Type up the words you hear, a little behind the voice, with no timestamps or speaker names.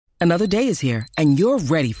Another day is here, and you're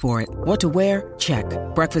ready for it. What to wear? Check.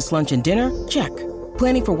 Breakfast, lunch, and dinner? Check.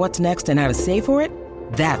 Planning for what's next and how to save for it?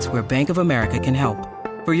 That's where Bank of America can help.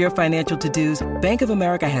 For your financial to-dos, Bank of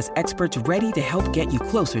America has experts ready to help get you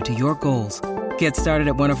closer to your goals. Get started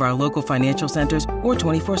at one of our local financial centers or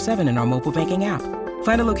 24/7 in our mobile banking app.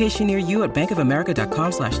 Find a location near you at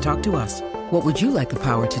bankofamerica.com/talktous. What would you like the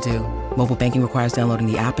power to do? Mobile banking requires downloading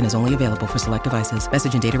the app and is only available for select devices.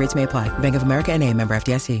 Message and data rates may apply. Bank of America N.A., member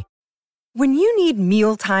FDIC. When you need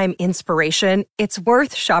mealtime inspiration, it's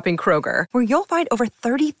worth shopping Kroger, where you'll find over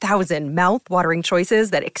 30,000 mouth-watering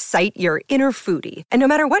choices that excite your inner foodie. And no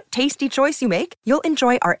matter what tasty choice you make, you'll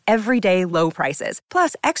enjoy our everyday low prices,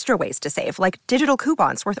 plus extra ways to save, like digital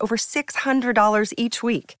coupons worth over $600 each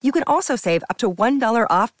week. You can also save up to $1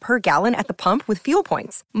 off per gallon at the pump with fuel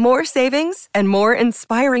points. More savings and more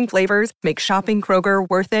inspiring flavors make shopping Kroger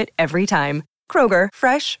worth it every time. Kroger,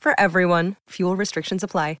 fresh for everyone. Fuel restrictions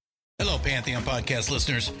apply. Hello, Pantheon Podcast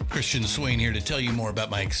listeners. Christian Swain here to tell you more about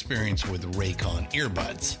my experience with Raycon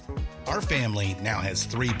earbuds. Our family now has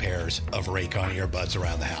 3 pairs of Raycon earbuds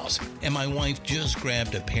around the house, and my wife just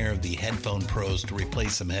grabbed a pair of the Headphone Pros to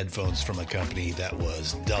replace some headphones from a company that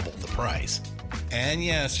was double the price. And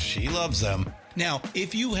yes, she loves them. Now,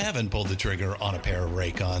 if you haven't pulled the trigger on a pair of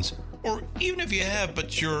Raycons, or even if you have,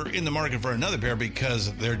 but you're in the market for another pair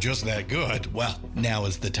because they're just that good, well, now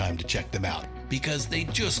is the time to check them out, because they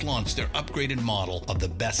just launched their upgraded model of the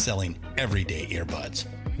best-selling everyday earbuds.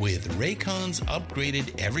 With Raycon's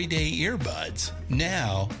upgraded everyday earbuds,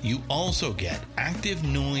 now you also get active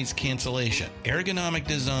noise cancellation, ergonomic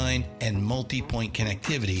design, and multi-point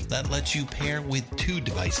connectivity that lets you pair with 2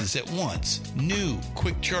 devices at once. New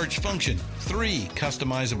quick charge function, 3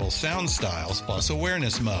 customizable sound styles, plus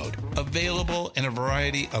awareness mode. Available in a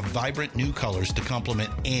variety of vibrant new colors to complement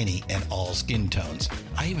any and all skin tones.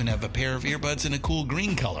 I even have a pair of earbuds in a cool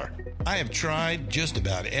green color. I have tried just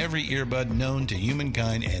about every earbud known to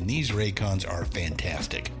humankind, and these Raycons are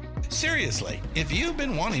fantastic. Seriously, if you've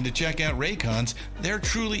been wanting to check out Raycons, there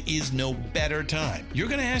truly is no better time. You're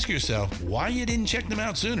going to ask yourself why you didn't check them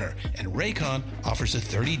out sooner, and Raycon offers a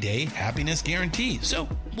 30-day happiness guarantee. So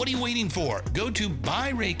what are you waiting for? Go to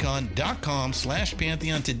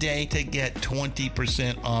buyraycon.com/Pantheon today to get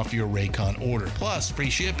 20% off your Raycon order, plus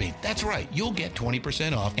free shipping. That's right, you'll get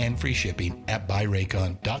 20% off and free shipping at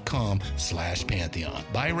buyraycon.com/Pantheon.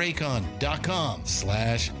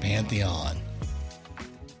 buyraycon.com/Pantheon.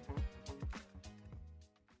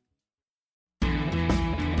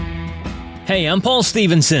 Hey, I'm Paul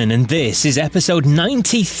Stevenson, and this is episode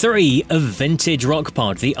 93 of Vintage Rock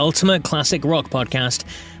Pod, the ultimate classic rock podcast,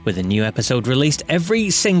 with a new episode released every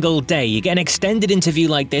single day. You get an extended interview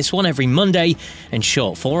like this one every Monday, and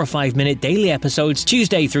short 4 or 5 minute daily episodes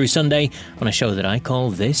Tuesday through Sunday on a show that I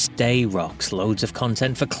call This Day Rocks. Loads of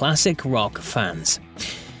content for classic rock fans.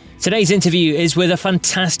 Today's interview is with a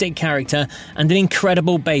fantastic character and an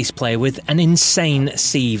incredible bass player with an insane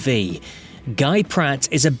CV. Guy Pratt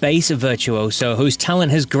is a bass virtuoso whose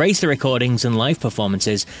talent has graced the recordings and live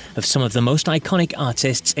performances of some of the most iconic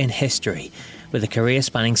artists in history. With a career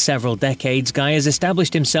spanning several decades, Guy has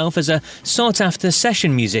established himself as a sought-after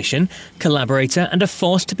session musician, collaborator, and a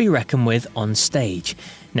force to be reckoned with on stage.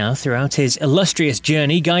 Now, throughout his illustrious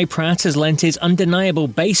journey, Guy Pratt has lent his undeniable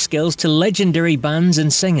bass skills to legendary bands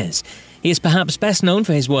and singers. He is perhaps best known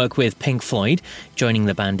for his work with Pink Floyd, joining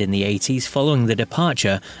the band in the 80s following the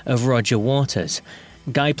departure of Roger Waters.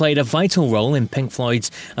 Guy played a vital role in Pink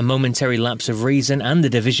Floyd's A Momentary Lapse of Reason and The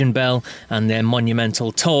Division Bell and their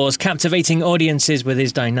monumental tours, captivating audiences with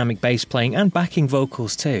his dynamic bass playing and backing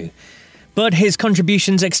vocals too. But his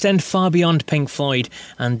contributions extend far beyond Pink Floyd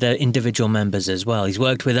and the individual members as well. He's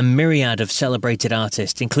worked with a myriad of celebrated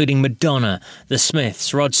artists, including Madonna, The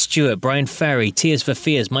Smiths, Rod Stewart, Brian Ferry, Tears for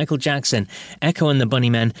Fears, Michael Jackson, Echo and the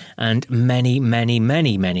Bunnymen, and many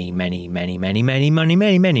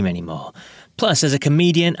more. Plus, as a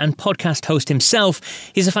comedian and podcast host himself,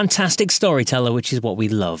 he's a fantastic storyteller, which is what we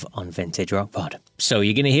love on Vintage Rock Pod. So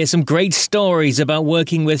you're going to hear some great stories about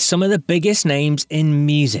working with some of the biggest names in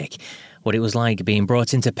music. What it was like being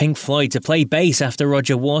brought into Pink Floyd to play bass after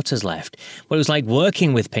Roger Waters left. What it was like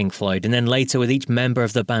working with Pink Floyd and then later with each member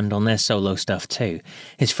of the band on their solo stuff too.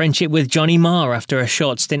 His friendship with Johnny Marr after a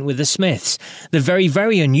short stint with the Smiths. The very,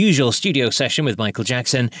 very unusual studio session with Michael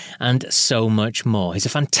Jackson, and so much more. He's a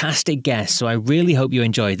fantastic guest, so I really hope you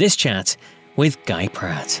enjoy this chat with Guy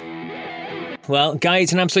Pratt. Well, Guy,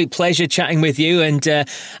 it's an absolute pleasure chatting with you. And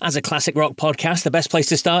as a classic rock podcast, the best place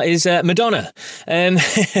to start is Madonna.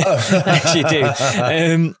 As you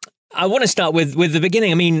do. I want to start with the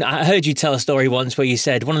beginning. I mean, I heard you tell a story once where you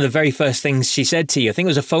said one of the very first things she said to you, I think it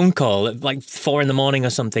was a phone call at like 4 a.m. or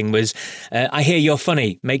something, was, I hear you're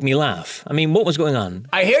funny, make me laugh. I mean, what was going on?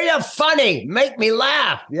 I hear you're funny, make me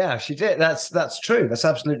laugh. Yeah, she did. That's true. That's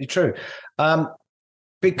absolutely true.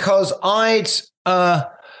 Because it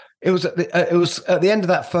was at the end of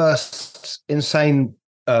that first insane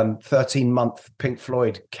 13-month Pink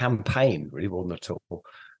Floyd campaign, really wasn't at all.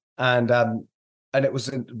 And it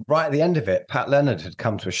was right at the end of it, Pat Leonard had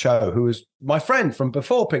come to a show, who was my friend from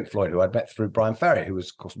before Pink Floyd, who I'd met through Brian Ferry, who was,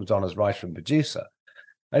 of course, Madonna's writer and producer.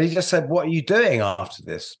 And he just said, "What are you doing after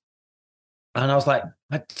this?" And I was like,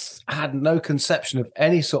 I had no conception of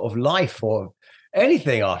any sort of life or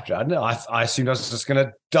anything after. I don't know. I assumed I was just going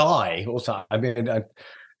to die. Also, I mean, I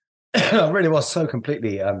really was so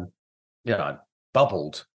completely,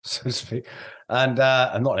 bubbled, so to speak, and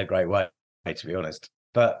not in a great way, to be honest.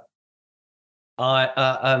 But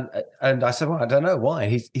I said, "Well, I don't know why."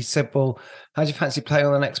 He said, "Well, how do you fancy playing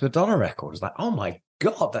on the next Madonna record?" I was like, "Oh my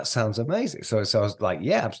God, that sounds amazing!" So I was like,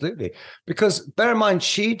 "Yeah, absolutely." Because bear in mind,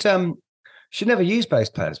 she'd never used bass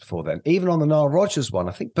players before then. Even on the Nile Rodgers one,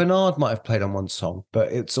 I think Bernard might have played on one song,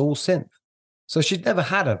 but it's all synth. So she'd never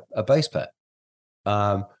had a bass player.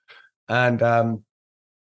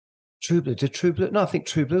 True Blue, did True Blue? No, I think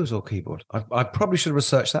True Blue was all keyboard. I probably should have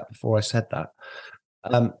researched that before I said that.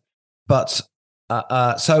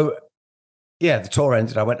 So yeah, the tour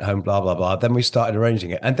ended. I went home, blah, blah, blah. Then we started arranging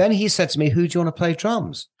it. And then he said to me, "Who do you want to play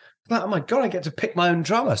drums?" I was like, "Oh my God, I get to pick my own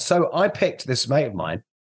drummer." So I picked this mate of mine,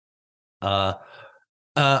 who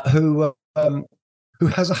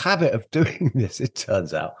has a habit of doing this, it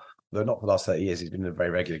turns out, though not for the last 30 years. He's been in a very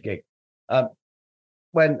regular gig.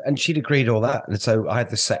 And she'd agreed all that. And so I had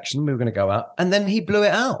this section, we were going to go out, and then he blew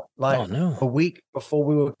it out a week before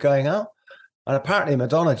we were going out. And apparently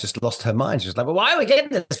Madonna just lost her mind. She was like, "Well, why are we getting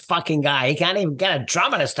this fucking guy? He can't even get a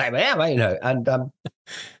drum at this time." Yeah, and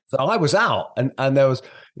so I was out, and there was,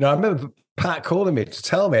 I remember Pat calling me to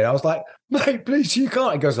tell me, and I was like, "Mate, please, you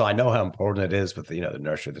can't." He goes, "I know how important it is with the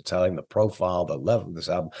nursery, the telling, the profile, the level of this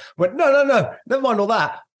album." I went, no, never mind all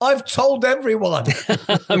that. I've told everyone.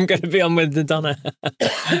 I'm going to be on with Madonna.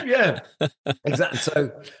 Yeah, exactly.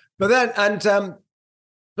 So, but then, and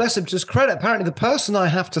bless him, to his credit, apparently the person I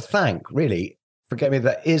have to thank, really, forget me,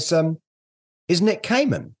 that is Nick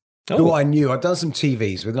Kamen, who I knew. I'd done some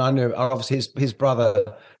TVs with, and I knew, obviously, his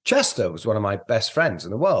brother Chester was one of my best friends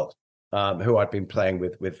in the world, who I'd been playing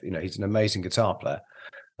with, he's an amazing guitar player.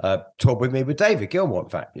 Toured with me with David Gilmour, in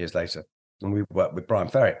fact, years later, and we worked with Brian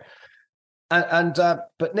Ferry.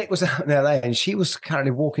 But Nick was out in LA, and she was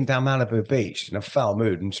currently walking down Malibu Beach in a foul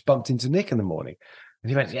mood, and just bumped into Nick in the morning. And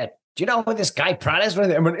he went, "Yeah, do you know who this guy Pratt is?"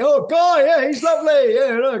 And I went, "Oh, Guy, yeah, he's lovely.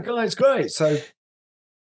 Yeah, no, Guy's great." So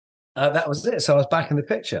that was it. So I was back in the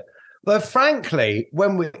picture. Though, frankly,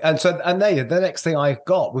 the next thing I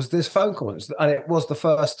got was this phone call, and it was the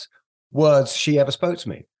first words she ever spoke to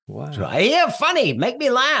me. Wow. She went, "I hear funny, make me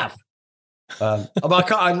laugh." I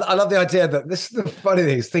love the idea that this is the funny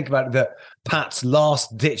thing is, think about it, that Pat's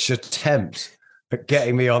last ditch attempt at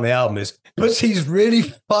getting me on the album is, "But he's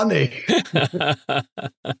really funny."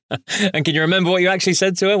 And can you remember what you actually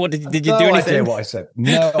said to her? What did you do anything? No idea what I said.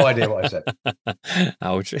 No idea what I said.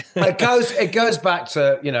 Ouch. It goes back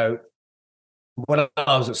to, when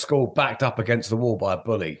I was at school, backed up against the wall by a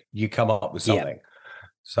bully, you come up with something. Yeah.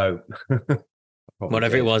 So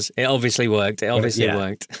whatever it was, it obviously worked.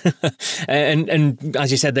 Worked. and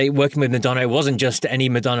as you said, working with Madonna, it wasn't just any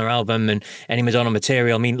Madonna album and any Madonna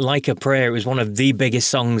material. I mean, Like a Prayer, it was one of the biggest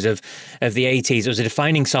songs of the 80s. It was a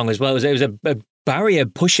defining song as well. It was a barrier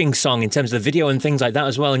pushing song in terms of the video and things like that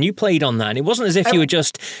as well. And you played on that. And it wasn't as if you were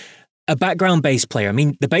just a background bass player. I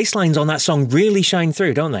mean, the bass lines on that song really shine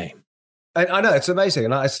through, don't they? I know, it's amazing,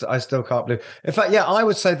 and I still can't believe. In fact, yeah, I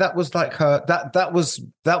would say that was like her. That was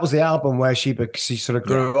the album where she sort of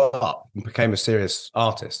grew up and became a serious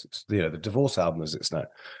artist. It's, the Divorce album, as it's known.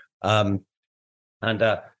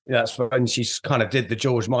 That's when she kind of did the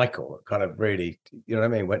George Michael, kind of really, you know what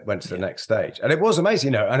I mean, went to the next stage, and it was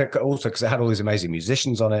amazing, and it also because it had all these amazing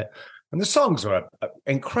musicians on it, and the songs were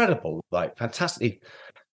incredible, like fantastically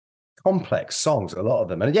complex songs, a lot of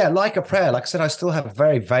them, and yeah, Like a Prayer. Like I said, I still have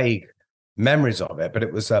very vague memories of it, but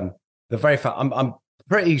it was the very fact. I'm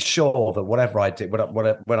pretty sure that whatever I did,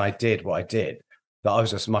 when I did what I did, that I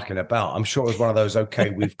was just mucking about. I'm sure it was one of those,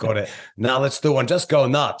 "Okay, we've got it. Now let's do one. Just go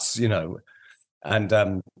nuts," And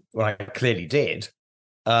well, I clearly did,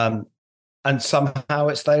 and somehow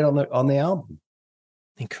it stayed on the album.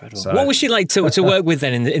 Incredible. So, what was she like to work with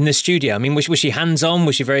then in the studio? I mean, was she hands-on?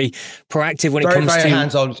 Was she very proactive when it comes to... Very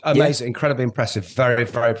hands-on, amazing, incredibly impressive, very,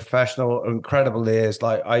 very professional, incredible ears.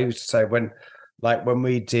 Like I used to say when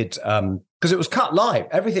we did, because it was cut live,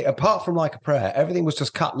 everything, apart from Like a Prayer, everything was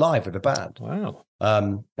just cut live with the band. Wow.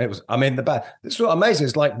 It was, I mean, the band, this was amazing.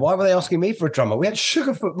 It's like, why were they asking me for a drummer? We had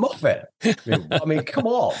Sugarfoot Moffat. I mean, come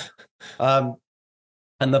on.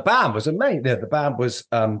 And the band was amazing. The band was...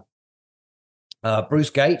 Bruce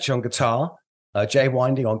Gage on guitar, Jay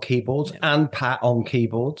Winding on keyboards, and Pat on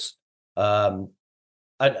keyboards. And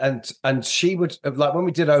she would, like when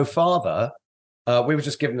we did Oh Father, we were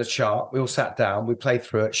just given a chart. We all sat down, we played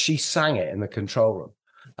through it. She sang it in the control room.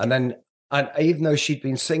 And even though she'd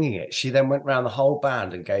been singing it, she then went around the whole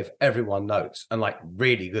band and gave everyone notes, and like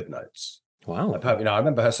really good notes. Wow. I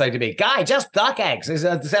remember her saying to me, "Guy, just duck eggs.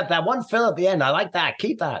 Except that one fill at the end. I like that.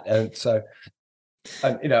 Keep that." And so...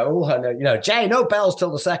 And all her, Jay, no bells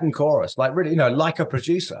till the second chorus. Like really, like a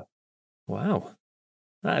producer. Wow,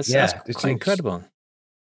 that's quite incredible.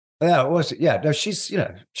 Yeah, it was. Yeah, no,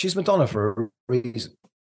 she's Madonna for a reason.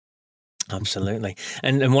 Absolutely,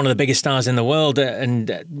 and one of the biggest stars in the world,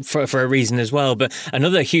 and for a reason as well. But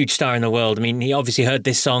another huge star in the world. I mean, he obviously heard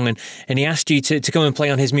this song, and he asked you to come and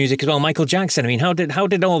play on his music as well. Michael Jackson. I mean, how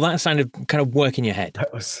did all that kind of work in your head?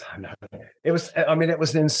 It was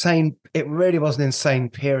an insane. It really was an insane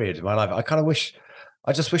period in my life.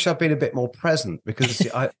 I just wish I'd been a bit more present, because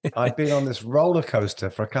I'd been on this roller coaster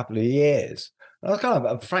for a couple of years. I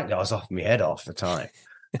was frankly, I was off my head off the time.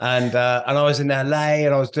 And I was in LA,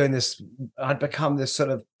 and I was doing this. I'd become this sort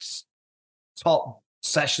of top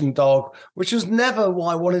session dog, which was never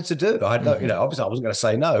what I wanted to do. Obviously I wasn't going to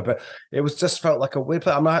say no, but it was just felt like a weird.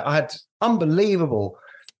 I mean, I had unbelievable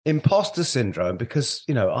imposter syndrome, because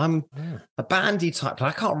I'm a bandy type.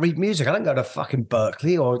 I can't read music. I don't go to fucking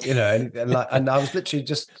Berkeley or and I was literally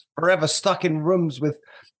just forever stuck in rooms with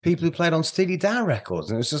people who played on Steely Dan records,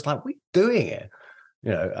 and it was just like, we're doing it.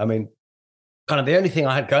 I mean. Kind of the only thing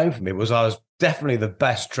I had going for me was I was definitely the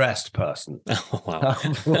best dressed person. Oh, wow.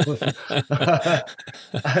 It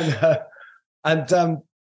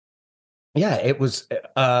was,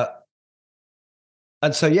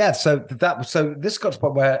 so this got to the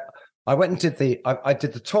point where I went and did I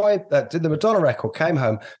did the Madonna record, came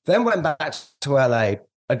home, then went back to LA.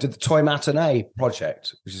 I did the Toy Matinee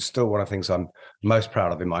project, which is still one of the things I'm most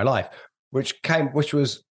proud of in my life, which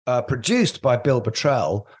was produced by Bill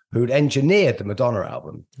Bottrell, who'd engineered the Madonna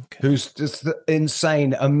album, who's just the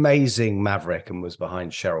insane, amazing maverick, and was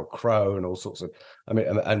behind Sheryl Crow and all sorts of,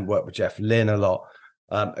 and worked with Jeff Lynne a lot,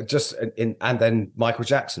 and then Michael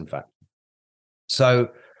Jackson, in fact. So,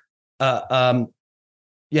 I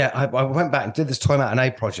went back and did this Toy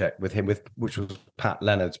Matinee project with him, which was Pat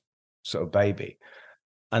Leonard's sort of baby.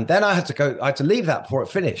 And then I had to leave that before it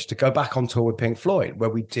finished to go back on tour with Pink Floyd, where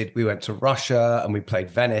we went to Russia and we played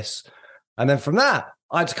Venice. And then from that,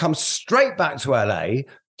 I had to come straight back to LA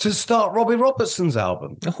to start Robbie Robertson's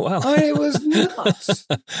album. Oh, wow. It was nuts.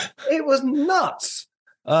 It was nuts.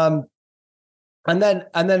 And then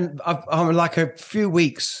I'm like a few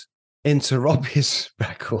weeks into Robbie's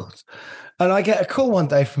record, and I get a call one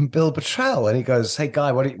day from Bill Bottrell, and he goes, "Hey,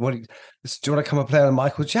 Guy, do you want to come and play on a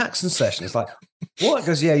Michael Jackson session?" It's like, what? He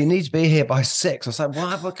goes, "Yeah, you need to be here by 6." I was like,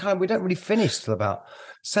 well, we don't really finish till about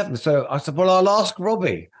 7. So I said, well, I'll ask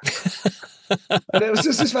Robbie. And it was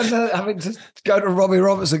just this fun having to go to Robbie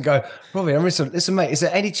Robertson and go, "Robbie, listen, mate, is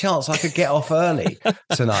there any chance I could get off early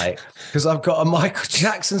tonight? Because I've got a Michael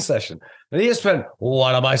Jackson session." And he just went,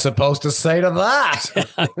 "What am I supposed to say to that?"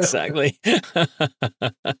 Exactly.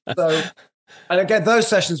 So, and again, those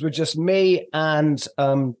sessions were just me and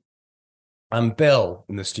Bill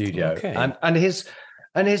in the studio, and his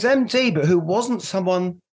MD, but who wasn't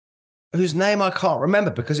someone whose name I can't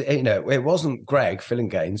remember, because it wasn't Greg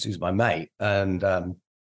Fillinganes, who's my mate, and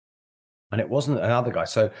it wasn't another guy.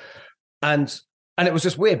 So, and it was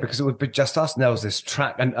just weird because it would be just us, and there was this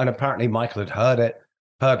track, and apparently Michael had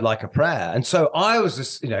heard Like a Prayer, and so I was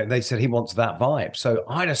just, they said he wants that vibe, so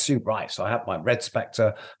I'd assumed, right. So I had my Red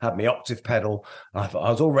Spectre, had my octave pedal, and I thought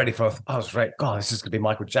I was all ready I was ready. God, this is going to be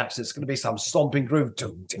Michael Jackson. It's going to be some stomping groove.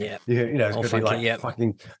 Yeah, it's going to be like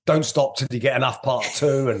fucking "Don't Stop Till You Get Enough" Part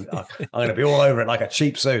 2, and I'm going to be all over it like a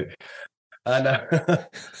cheap suit. And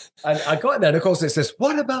and I got in there, and of course it's this,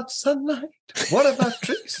 "What about sunlight? What about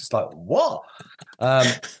trees?" It's like, what?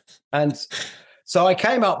 And so I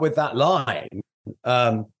came up with that line,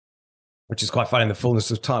 which is quite funny, in the fullness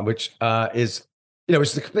of time, which is, which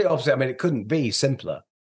is the complete opposite. I mean, it couldn't be simpler.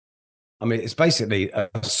 I mean, it's basically a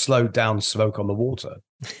slowed down Smoke on the Water.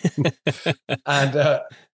 And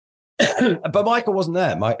but Michael wasn't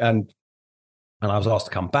there. And I was asked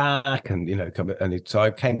to come back, and so I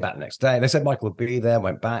came back the next day. They said Michael would be there.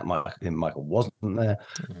 Went back, Michael wasn't there,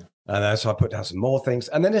 and then so I put down some more things.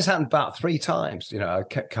 And then this happened about 3 times. I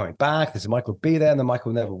kept coming back. They said Michael would be there, and then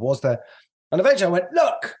Michael never was there. And eventually I went,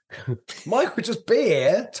 look, Michael would just be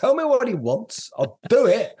here. Tell me what he wants. I'll do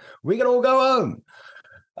it. We can all go home.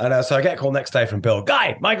 And so I get a call next day from Bill.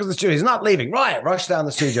 Guy, Michael's in the studio. He's not leaving. Right, rush down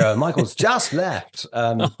the studio. And Michael's just left.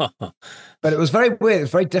 But it was very weird. It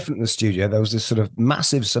was very different in the studio. There was this sort of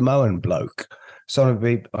massive Samoan bloke. Someone would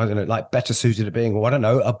be, I don't know, like better suited to being, I don't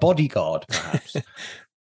know, a bodyguard perhaps.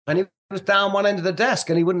 And he was down one end of the desk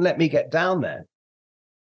and he wouldn't let me get down there.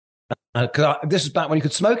 Because this was back when you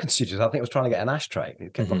could smoke in studios. I think I was trying to get an ashtray.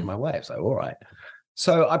 It kept blocking my way. It's like, all right.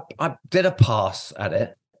 So I did a pass at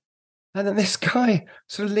it. And then this guy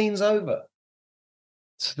sort of leans over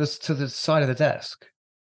to the side of the desk.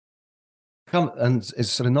 And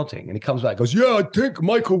is sort of nodding, and he comes back and goes, yeah, I think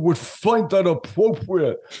Michael would find that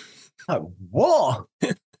appropriate. Like, what?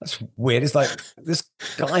 That's weird. It's like this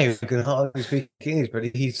guy who can hardly speak English, but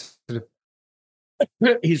he's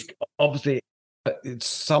obviously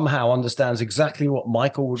somehow understands exactly what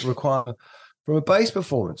Michael would require from a bass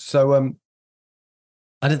performance. So and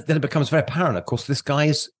then it becomes very apparent, of course, this guy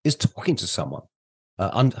is talking to someone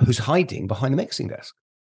who's hiding behind the mixing desk.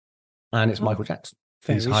 And it's Michael Jackson.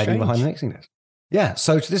 He's hiding behind the mixing desk. Yeah.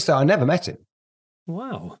 So to this day, I never met him.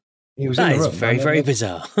 Wow. He was that in the room. Is very, very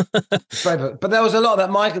bizarre. But there was a lot that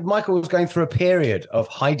Michael was going through a period of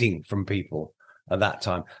hiding from people at that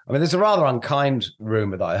time. I mean, there's a rather unkind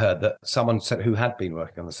rumor that I heard that someone said who had been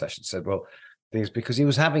working on the session said, well, things because he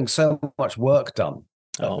was having so much work done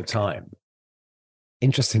at the time.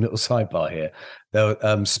 Interesting little sidebar here. There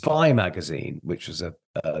was Spy magazine, which was an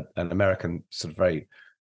American sort of very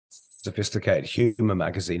sophisticated humor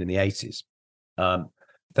magazine in the 80s.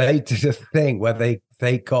 They did a thing where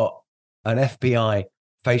they got an FBI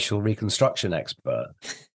facial reconstruction expert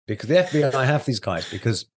because the FBI have these guys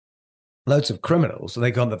because loads of criminals, so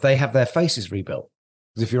they have their faces rebuilt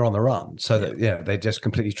because if you're on the run, so that they just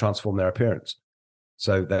completely transform their appearance.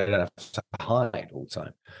 So they don't have to hide all the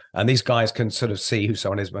time. And these guys can sort of see who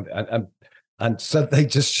someone is. And so they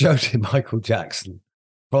just showed him Michael Jackson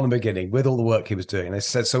from the beginning with all the work he was doing. And they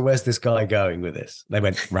said, so where's this guy going with this? They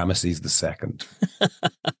went, Ramesses II.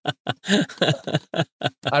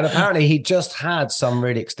 And apparently he just had some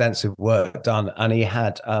really extensive work done. And he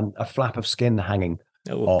had a flap of skin hanging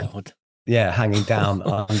off. God. Yeah, hanging down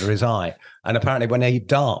under his eye. And apparently when he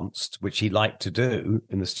danced, which he liked to do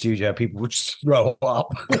in the studio, people would just throw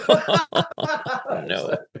up.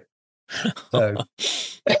 No. So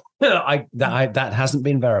that hasn't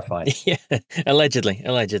been verified. Yeah, allegedly.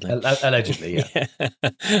 Allegedly, yeah.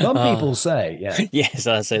 Some people say, yeah. Yes,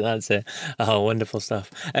 that's it. Oh, wonderful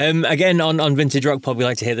stuff. Again, on Vintage Rock Pod, we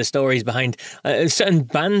like to hear the stories behind certain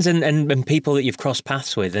bands and people that you've crossed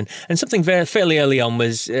paths with. And something fairly early on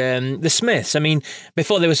was the Smiths. I mean,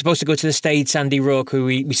 before they were supposed to go to the States, Andy Rourke, who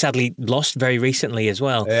we sadly lost very recently as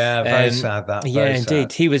well. Yeah, very sad that. Yeah,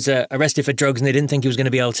 indeed. He was arrested for drugs and they didn't think he was going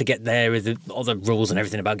to be able to get there with all the rules and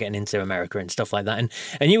everything about getting into America and stuff like that.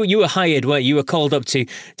 And you were hired, weren't you? You were called up to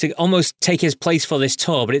almost take his place for this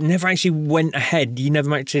tour, but it never actually went ahead. You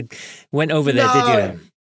never actually went over there, did you?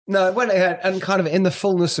 No, it went ahead, and kind of in the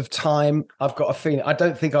fullness of time, I've got a feeling. I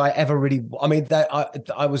don't think I ever really. I mean,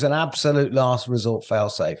 I was an absolute last resort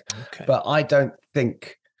failsafe, but I don't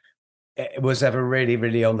think it was ever really,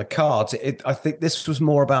 really on the cards. I think this was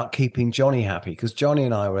more about keeping Johnny happy because Johnny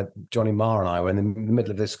Marr and I were in the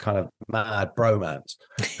middle of this kind of mad bromance,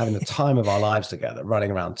 having the time of our lives together,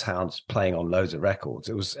 running around towns, playing on loads of records.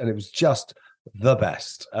 It was just the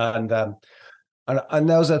best. And there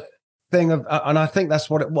was a thing of, and I think that's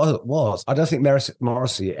what it was. I don't think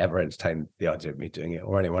Morrissey ever entertained the idea of me doing it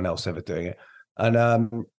or anyone else ever doing it. And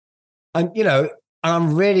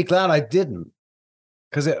I'm really glad I didn't.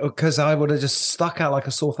 Because I would have just stuck out like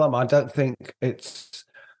a sore thumb. I don't think that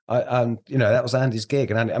was Andy's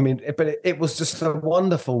gig, and it was just a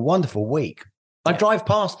wonderful, wonderful week. I drive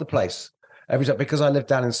past the place every time because I live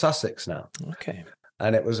down in Sussex now. Okay,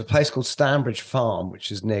 and it was a place called Stanbridge Farm,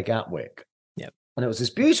 which is near Gatwick. Yep, and it was this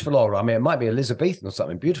beautiful old, it might be Elizabethan or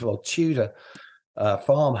something, beautiful old Tudor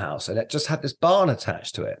farmhouse, and it just had this barn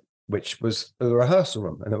attached to it, which was a rehearsal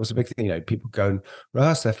room. And it was a big thing, people go and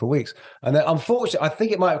rehearse there for weeks. And then unfortunately, I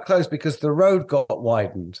think it might have closed because the road got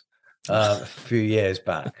widened a few years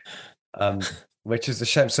back, which is a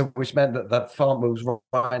shame. So, which meant that that farm was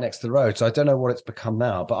right next to the road. So I don't know what it's become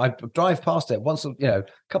now, but I drive past it once, a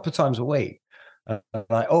couple of times a week.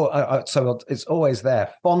 So it's always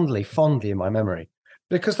there, fondly in my memory,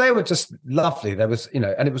 because they were just lovely. There was, and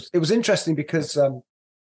it was interesting because,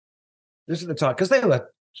 This is the time, because they were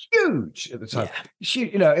huge at the time.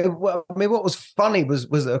 You know, I mean, what was funny was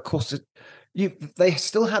that, of course, they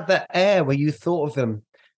still had that air where you thought of them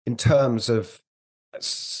in terms of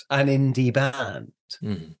an indie band,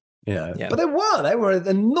 you know, but they were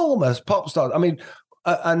enormous pop stars. I mean,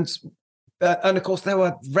 and of course there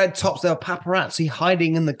were red tops, there were paparazzi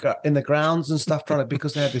hiding in the grounds and stuff,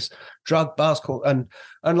 because they had this drug bust called, and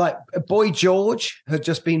like Boy George had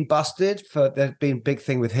just been busted there'd been a big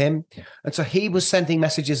thing with him, and so he was sending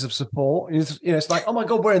messages of support. You know, it's like, oh my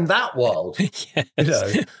God, we're in that world. You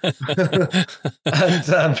know.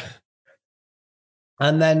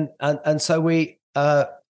 and so we I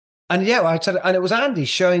said, and it was Andy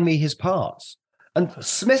showing me his parts, and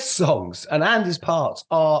Smith's songs and Andy's parts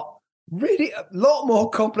are really a lot more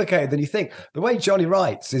complicated than you think. The way Johnny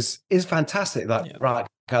writes is fantastic. Like, right,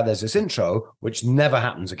 there's this intro which never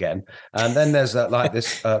happens again, and then there's like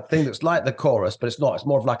this thing that's like the chorus, but it's not. It's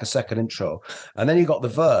more of like a second intro, and then you got the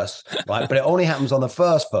verse, right? But it only happens on the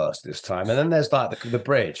first verse this time, and then there's like the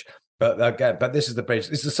bridge. But this is the bridge.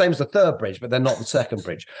 It's the same as the third bridge, but they're not the second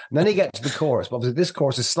bridge. And then you get to the chorus. But obviously, this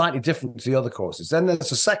chorus is slightly different to the other choruses. Then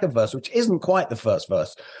there's a second verse, which isn't quite the first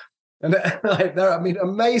verse. And they're, I mean,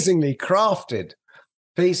 amazingly crafted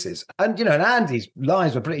pieces. And, you know, and Andy's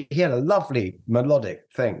lines were pretty, he had a lovely melodic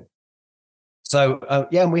thing. So,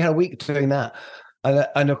 and we had a week doing that.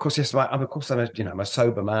 And of course, yes, I'm a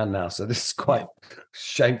sober man now, so this is quite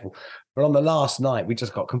shameful. But on the last night, we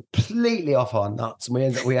just got completely off our nuts.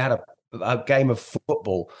 And we had a game of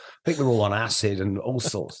football. I think we were all on acid and all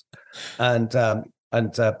sorts. And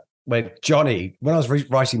when I was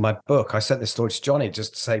writing my book, I sent this story to Johnny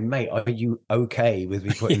just to say, mate, are you okay with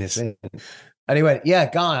me putting this in? And he went,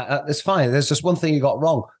 yeah, Guy, it's fine. There's just one thing you got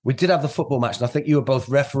wrong. We did have the football match, and I think you were both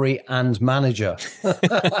referee and manager.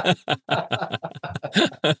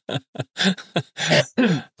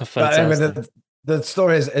 The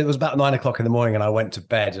story is, it was about 9 o'clock in the morning, and I went to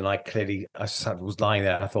bed, and I was lying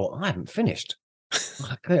there. And I thought, I haven't finished.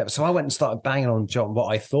 So I went and started banging on what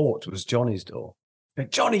I thought was Johnny's door.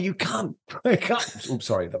 Johnny, you can't wake up. Oh,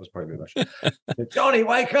 sorry, that was probably much. Johnny,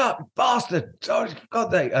 wake up, bastard! God,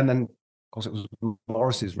 and then, of course, it was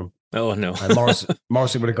Morrissey's room. Oh no! And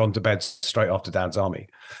Morrissey would have gone to bed straight after Dad's army.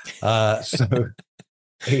 So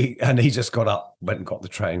he just got up, went and got the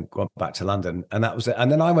train, went back to London, and that was it. And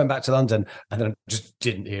then I went back to London, and then I just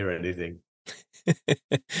didn't hear anything.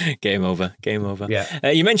 Game over. Yeah.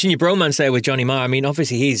 You mentioned your bromance there with Johnny Marr. I mean,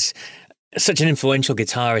 obviously he's such an influential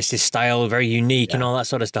guitarist, his style very unique and all that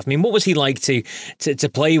sort of stuff. I mean, what was he like to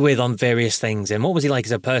play with on various things, and what was he like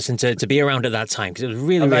as a person to be around at that time? Because it was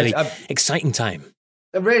really exciting time.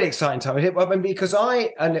 A really exciting time. I mean, because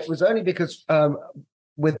it was only because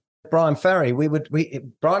with Brian Ferry,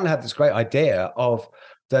 Brian had this great idea of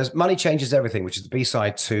there's Money Changes Everything, which is the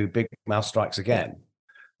B-side to Big Mouth Strikes Again,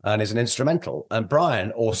 and is an instrumental. And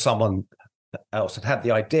Brian or someone else had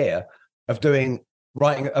the idea of Brian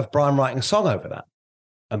writing a song over that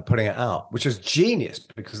and putting it out, which is genius,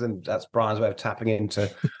 because then that's Brian's way of tapping into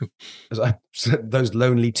as I said, those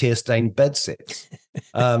lonely tear-stained bedsits.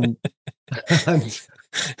 And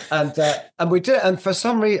we did it, and for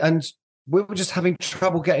some reason, and we were just having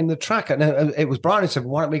trouble getting the track. And it was Brian who said,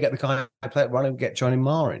 "Why don't we get the guy who played? Why don't we get Johnny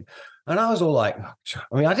Marr in?" And I was all like,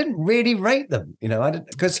 I mean, I didn't really rate them, you know,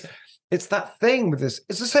 because it's that thing with this.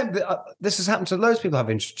 It's the same. This has happened to loads of people I've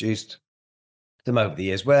introduced them over the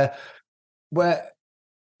years, where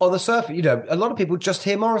on the surface, you know, a lot of people just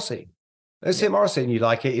hear Morrissey. They hear Morrissey and you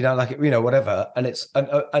like it, you don't like it, you know, whatever. And it's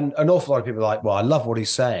an awful lot of people are like, well, I love what he's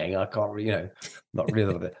saying. I can't really, you know, not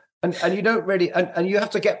really love it. And you don't really, and you have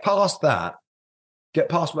to get past that, get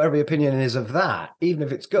past whatever your opinion is of that, even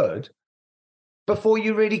if it's good, before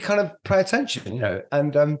you really kind of pay attention, you know.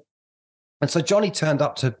 And so Johnny turned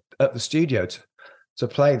up at the studio to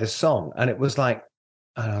play this song, and it was like,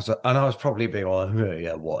 and I was probably being all,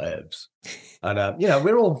 yeah, whatevs. And you know,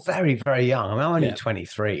 we're all very, very young. I mean, I'm only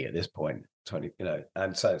 23 at this point, 20, you know,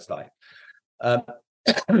 and so it's like, you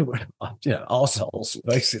know, arseholes,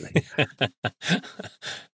 basically.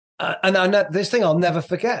 And this thing I'll never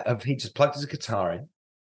forget of, he just plugged his guitar in,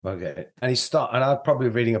 okay, and and I was probably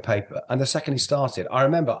reading a paper. And the second he started, I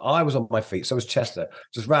remember I was on my feet, so was Chester,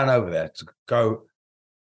 just ran over there to go,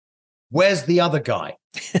 where's the other guy?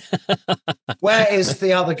 Where is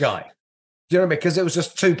the other guy? Do you know what I mean? Because it was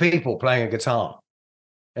just two people playing a guitar.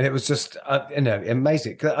 And it was just, you know,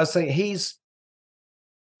 amazing. Because I was saying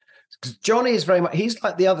because Johnny is very much, he's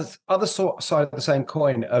like the other side of the same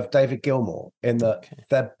coin of David Gilmour, in that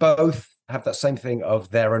they both have that same thing of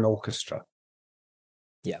they're an orchestra.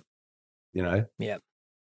 Yeah. You know? Yeah.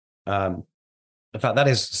 In fact, that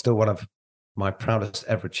is still one of my proudest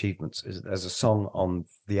ever achievements is there's a song on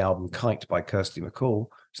the album Kite by Kirsty MacColl,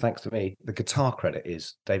 which thanks to me, the guitar credit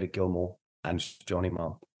is David Gilmour and Johnny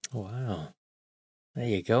Marr. Wow. There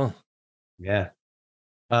you go. Yeah.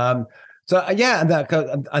 And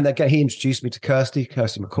again, he introduced me to Kirsty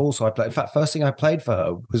MacColl. So I played. In fact, first thing I played for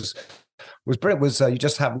her was brilliant. Was You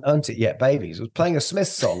Just Haven't Earned It Yet, Babies. I was playing a Smith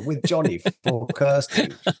song with Johnny for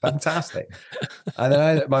Kirsty. Fantastic. And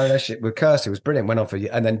then my relationship with Kirsty was brilliant. Went on for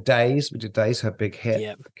and then Days. We did Days, her big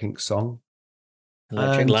hit, the Kinks song.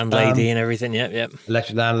 Electric Landlady and everything. Yep.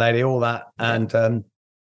 Electric Landlady, all that. And do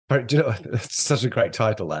you know, it's such a great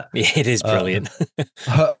title, that. Yeah, it is brilliant.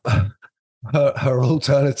 Her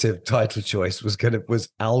alternative title choice was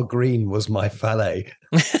Al Green Was My Valet.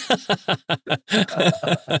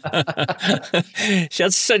 She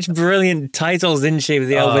had such brilliant titles, didn't she, with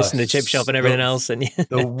the Elvis and the Chip Shop and everything else? And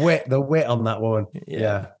the wit on that one.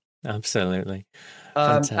 Yeah. Absolutely.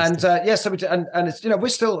 So we did, and it's, we're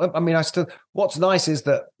still. I mean, What's nice is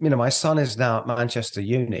that my son is now at Manchester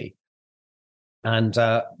Uni, and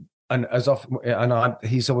as often,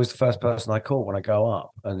 he's always the first person I call when I go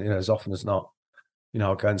up, and as often as not,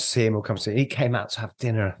 I'll go and see him. He'll come see. He came out to have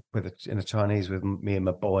dinner in a Chinese with me and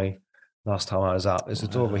my boy last time I was up. It's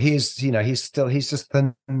adorable. He's just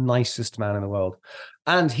the nicest man in the world,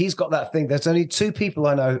 and he's got that thing. There's only two people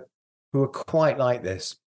I know who are quite like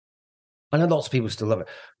this. I know lots of people still love it,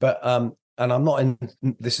 but and I'm not in.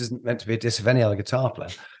 This isn't meant to be a diss of any other guitar player,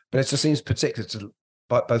 but it just seems particular to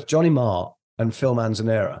both Johnny Marr and Phil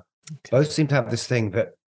Manzanera. Okay. Both seem to have this thing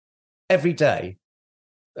that every day,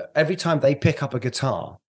 every time they pick up a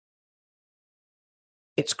guitar,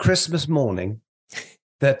 it's Christmas morning.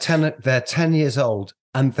 They're 10 years old,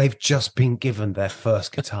 and they've just been given their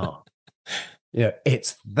first guitar.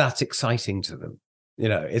 It's that exciting to them.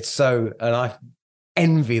 It's so, and I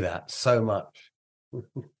envy that so much.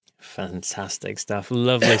 Fantastic stuff.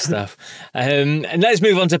 Lovely stuff. And let's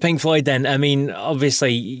move on to Pink Floyd then. I mean,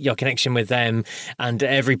 obviously your connection with them and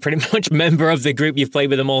every pretty much member of the group, you've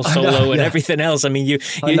played with them all solo and everything else. I mean,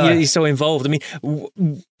 you're so involved. I mean,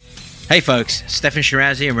 hey folks, Stefan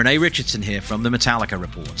Shirazi and Renee Richardson here from the Metallica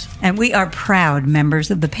Report. And we are proud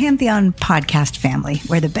members of the Pantheon podcast family,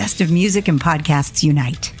 where the best of music and podcasts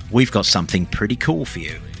unite. We've got something pretty cool for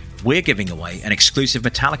you. We're giving away an exclusive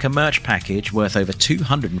Metallica merch package worth over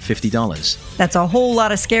 $250. That's a whole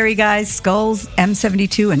lot of Scary Guys, Skulls,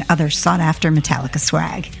 M72, and other sought-after Metallica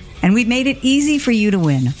swag. And we've made it easy for you to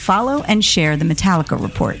win. Follow and share the Metallica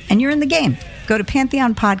Report, and you're in the game. Go to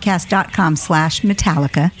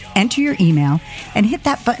pantheonpodcast.com/Metallica, enter your email, and hit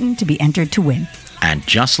that button to be entered to win. And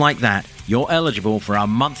just like that, you're eligible for our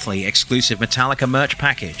monthly exclusive Metallica merch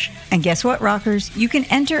package. And guess what, rockers? You can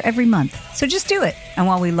enter every month, so just do it. And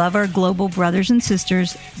while we love our global brothers and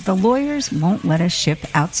sisters, the lawyers won't let us ship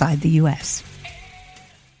outside the U.S.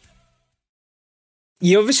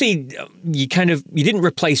 You obviously, you didn't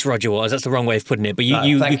replace Roger Waters. That's the wrong way of putting it. But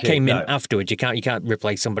you came in afterwards. You can't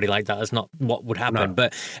replace somebody like that. That's not what would happen. No.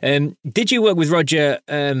 But did you work with Roger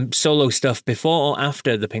solo stuff before or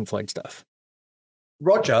after the Pink Floyd stuff?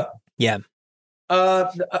 Roger? Yeah.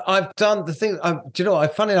 I've done the thing. Do you know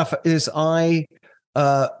what? Funny enough, is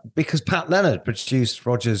because Pat Leonard produced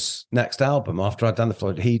Roger's next album after I'd done the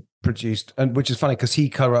Floyd. He produced, and which is funny because he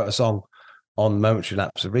co-wrote a song on Momentary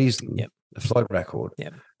Lapse of Reason. Yep. The Floyd record,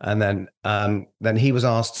 and then he was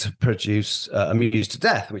asked to produce "Amused to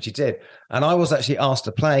Death," which he did, and I was actually asked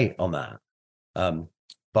to play on that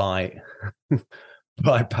by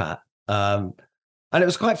Pat, and it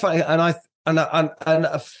was quite funny. And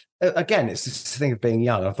again, it's this thing of being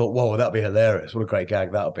young. I thought, whoa, that'd be hilarious! What a great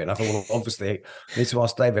gag that would be! And I thought, well, obviously, I need to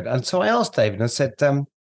ask David, and so I asked David and I said,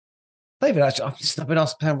 David, actually, I've been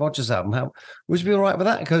asked to play on Roger's album. Would you be all right with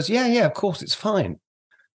that? He goes, yeah, of course, it's fine.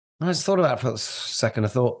 And I just thought about it for a second. I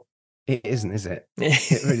thought, it isn't, is it?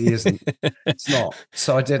 It really isn't. It's not.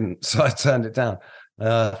 So I didn't. So I turned it down,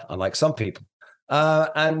 unlike some people.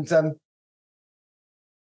 But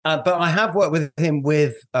I have worked with him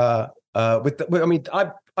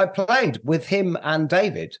I played with him and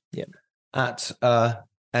David at a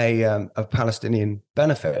Palestinian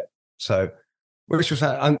benefit. So, which was,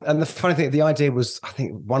 and the funny thing, the idea was, I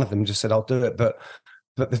think one of them just said, I'll do it. But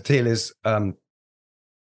the deal is,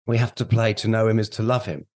 we have to play To Know Him Is to Love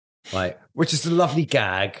Him, right? Which is a lovely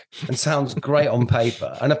gag and sounds great on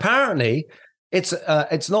paper. And apparently, it's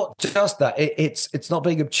not just that. It's not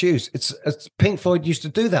being obtuse. It's Pink Floyd used to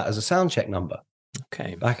do that as a sound check number.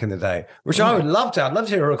 Okay, back in the day, which I would love to. I'd love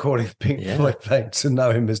to hear a recording of Pink Floyd playing To Know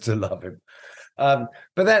Him Is to Love Him. But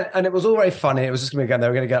then, and it was all very funny. It was just going to be, they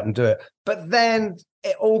were going to get up and do it. But then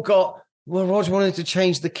it all got, well, Roger wanted to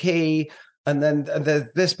change the key. and then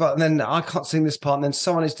there's this part, and then I can't sing this part, and then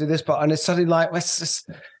someone needs to do this part, and it's suddenly like,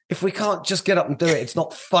 if we can't just get up and do it, it's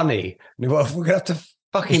not funny. Well, we're gonna have to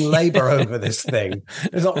fucking labor over this thing.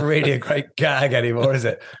 It's not really a great gag anymore, is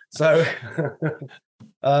it? So,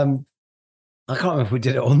 I can't remember if we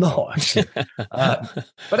did it or not, actually.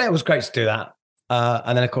 But it was great to do that.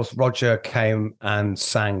 And then, of course, Roger came and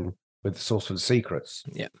sang with the Sorcerer's Secrets.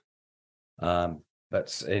 Yeah.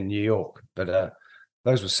 That's in New York. But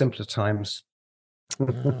those were simpler times.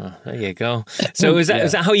 There you go. So is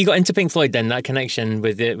that how you got into Pink Floyd then? That connection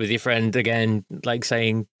with your friend again, like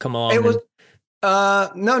saying, "Come on." It was no.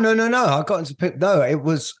 I got into Pink. No, it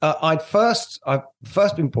was I'd first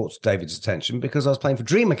been brought to David's attention because I was playing for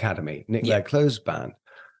Dream Academy, Nick Laird-Clew's band,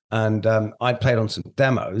 and I'd played on some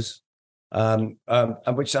demos,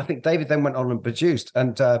 which I think David then went on and produced,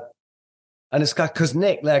 and it's got because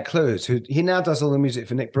Nick Laird-Clew, who he now does all the music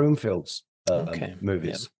for Nick Broomfield's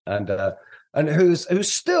movies, and who's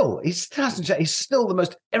still, he hasn't changed. He's still the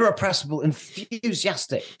most irrepressible,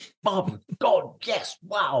 enthusiastic, oh God, yes,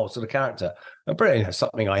 wow, sort of character. Brilliant,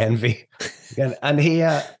 something I envy. Again, and he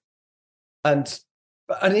and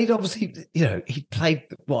he'd obviously, he played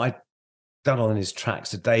what I'd done on his tracks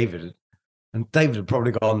to David, and David had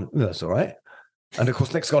probably gone, that's all right. And of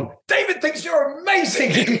course, Nick's gone, David thinks you're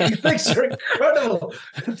amazing. He thinks you're incredible.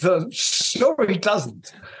 So I'm sure he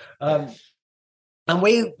doesn't. And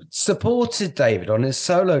we supported David on his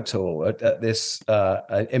solo tour at this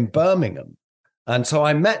in Birmingham. And so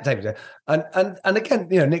I met David. And again,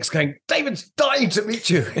 Nick's going, David's dying to meet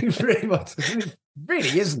you. He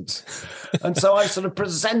really isn't. And so I sort of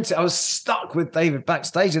presented, I was stuck with David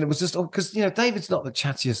backstage. And it was just because, David's not the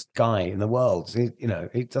chattiest guy in the world.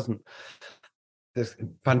 He doesn't. There's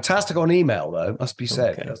fantastic on email, though, must be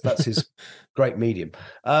said. Okay. That's his great medium.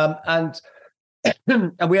 And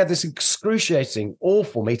we had this excruciating,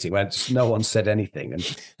 awful meeting where just no one said anything,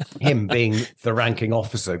 and him being the ranking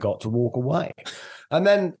officer got to walk away. And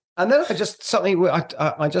then I just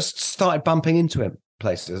started bumping into him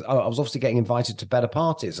places. I was obviously getting invited to better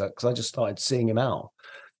parties because I just started seeing him out.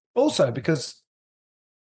 Also because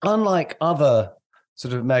unlike other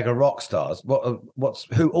sort of mega rock stars,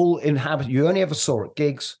 who all inhabit, you only ever saw at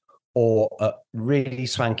gigs or at really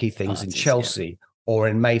swanky things parties, in Chelsea or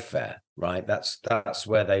in Mayfair. Right, that's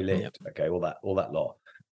where they lived. Yep. Okay, all that lot.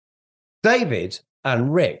 David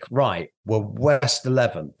and Rick Wright were West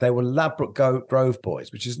 11th. They were Ladbroke Grove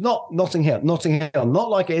boys, which is not Notting Hill, not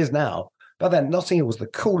like it is now. But then Notting Hill was the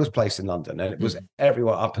coolest place in London, and it was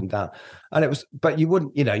everywhere up and down. And it was, but you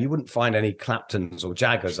wouldn't find any Claptons or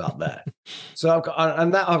Jaggers up there. So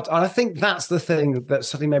I think that's the thing that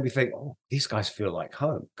suddenly made me think, oh, these guys feel like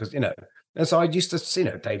home because And so I used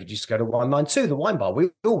to, David used to go to 192, the wine bar we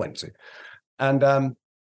all went to, and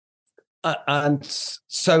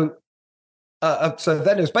so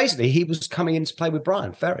then it was basically he was coming in to play with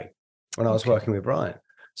Brian Ferry when I was working with Brian.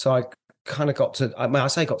 So I kind of got to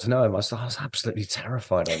know him. I was absolutely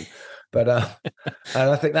terrified of him, but and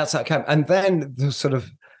I think that's how it came. And then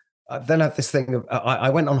I had this thing of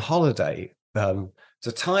I went on holiday. To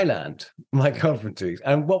Thailand, my girlfriend too.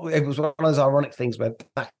 And it was one of those ironic things where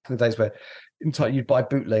back in the days where you'd buy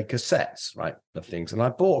bootleg cassettes, right, of things. And I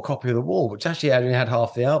bought a copy of The Wall, which actually only had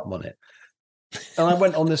half the album on it. And I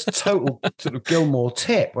went on this total sort of Gilmore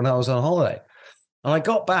tip when I was on holiday. And I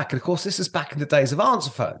got back, and of course, this is back in the days of answer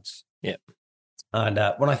phones. Yeah. And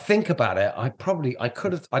when I think about it, I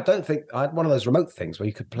had one of those remote things where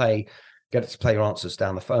you could get it to play your answers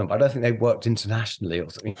down the phone, but I don't think they worked internationally or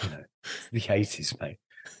something, the 80s, mate.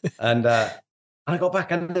 And I got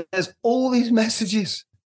back and there's all these messages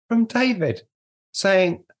from David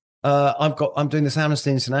saying, I'm doing this Amnesty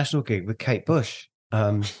International gig with Kate Bush. Do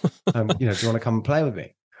you want to come and play with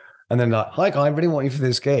me? And then like, hi guy, I really want you for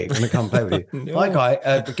this gig. I'm going to come play with you. No. Hi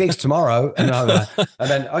guy, the gig's tomorrow. And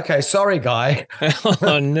then, okay, sorry guy.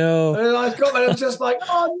 Oh no. And I got there and just like,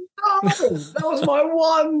 oh no, that was my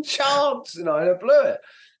one chance, and I blew it.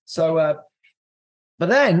 So, but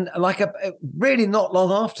then really not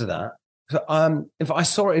long after that, in fact, I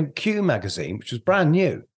saw it in Q magazine, which was brand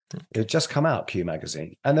new. It had just come out, Q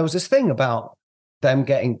magazine. And there was this thing about them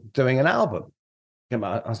doing an album.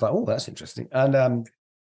 I was like, oh, that's interesting.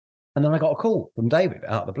 And then I got a call from David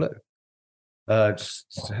out of the blue,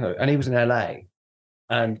 and he was in LA,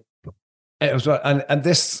 and it was, and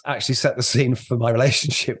this actually set the scene for my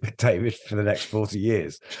relationship with David for the next 40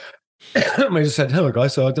 years. We just said, "Hello,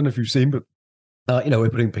 guys. So I don't know if you've seen, but we're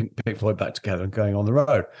putting Pink Floyd back together and going on the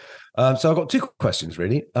road." So I've got two questions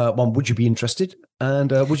really. One, would you be interested,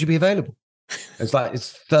 and would you be available?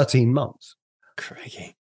 It's 13 months.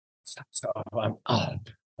 Crikey. So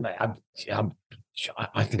Mate,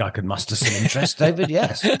 I think I could muster some interest, David.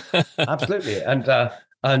 Yes, absolutely.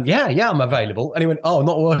 And yeah, I'm available. And he went, "Oh,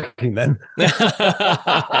 not working then."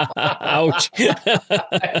 Ouch.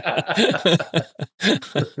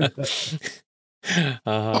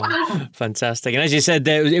 Oh, fantastic. And as you said,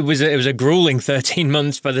 it was a grueling 13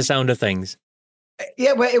 months by the sound of things.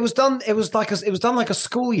 Yeah, well, it was done. It was done like a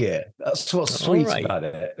school year. That's what's sweet about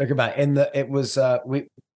it. Look about in that it was.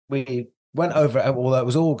 We went over. Although it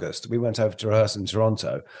was August, we went over to rehearse in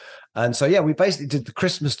Toronto, and so yeah, we basically did the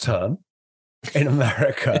Christmas term in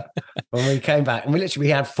America when we came back, and we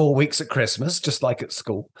had 4 weeks at Christmas, just like at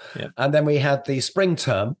school, and then we had the spring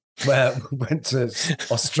term where we went to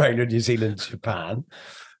Australia, New Zealand, Japan,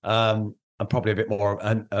 and probably a bit more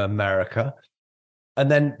America. And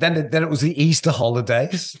then it was the Easter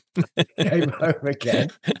holidays. Came home again,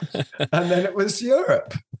 and then it was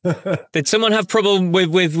Europe. Did someone have problem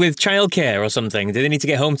with childcare or something? Did they need to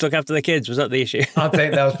get home to look after the kids? Was that the issue? I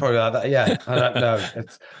think that was probably like that. Yeah, I don't know.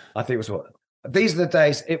 I think it was what these are the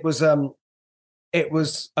days. It was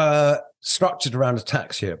structured around a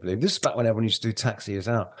tax year, I believe. This is back when everyone used to do tax years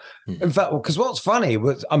out. In fact, because what's funny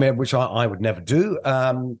was, which I would never do,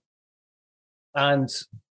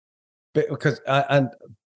 But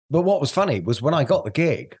what was funny was when I got the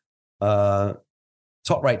gig, top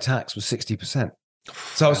rate tax was 60%.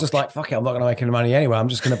 So I was just like, fuck it, I'm not going to make any money anyway. I'm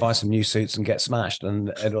just going to buy some new suits and get smashed,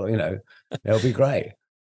 and it'll be great.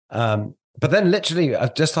 But then literally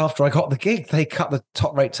just after I got the gig, they cut the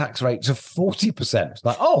top rate tax rate to 40%. It's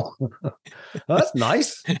like, oh, that's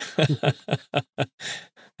nice.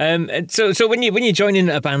 So when you join in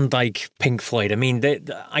a band like Pink Floyd, I mean, they're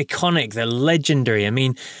iconic, they're legendary. I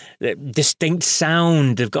mean, distinct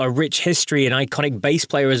sound. They've got a rich history, an iconic bass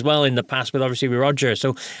player as well in the past with obviously Roger.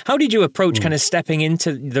 So how did you approach kind of stepping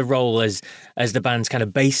into the role as the band's kind of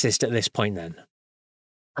bassist at this point then?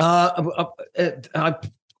 I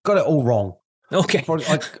got it all wrong. Okay.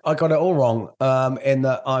 I got it all wrong in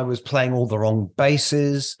that I was playing all the wrong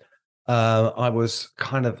basses. I was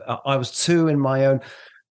too in my own...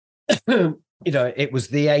 it was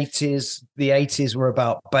the 80s. The 80s were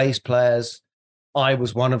about bass players. I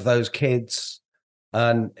was one of those kids,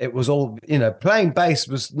 and it was all, playing bass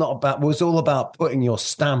was all about putting your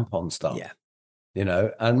stamp on stuff. Yeah.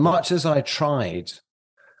 And much as I tried,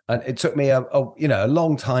 and it took me a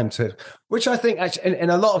long time to, which I think actually in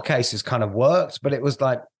a lot of cases kind of worked, but it was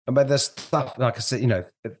like, there's stuff like I said,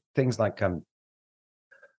 things like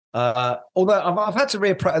although I've had to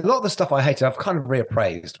reappraise a lot of the stuff I hated, I've kind of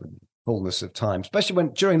reappraised with fullness of time, especially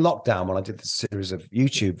during lockdown, when I did this series of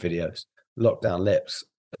YouTube videos, Lockdown Lips.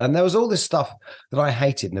 And there was all this stuff that I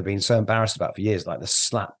hated and have been so embarrassed about for years, like the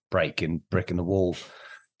slap break in Brick in the Wall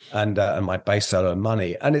and my bass solo and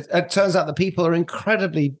Money. And it turns out that people are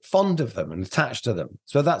incredibly fond of them and attached to them.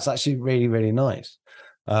 So that's actually really, really nice.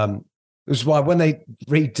 Which is why when they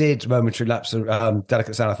redid Momentary Lapse of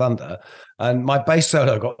Delicate Sound of Thunder, and my bass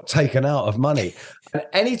solo got taken out of Money, and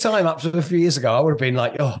any time up to a few years ago, I would have been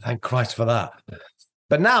like, oh, thank Christ for that.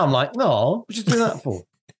 But now I'm like, no, what'd you do that for?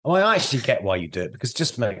 I actually get why you do it, because it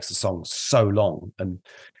just makes the song so long. And,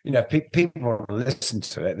 people want to listen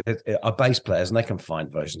to it are bass players, and they can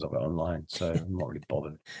find versions of it online. So I'm not really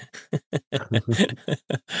bothered.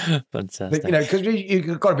 Fantastic. But, because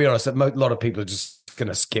you've got to be honest, that a lot of people are just going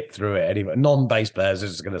to skip through it anyway. Non-bass players are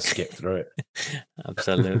just going to skip through it.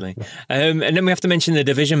 Absolutely. And then we have to mention The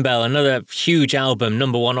Division Bell, another huge album,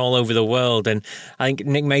 #1 all over the world. And I think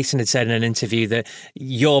Nick Mason had said in an interview that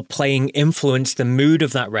your playing influenced the mood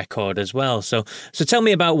of that record as well. So tell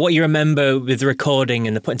me about what you remember with the recording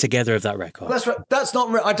and the putting together of that record. Well, that's right. That's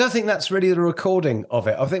not. I don't think that's really the recording of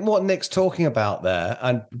it. I think what Nick's talking about there,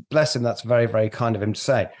 and bless him, that's very, very kind of him to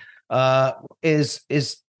say, is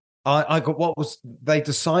I got what was they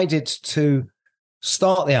decided to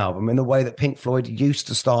start the album in the way that Pink Floyd used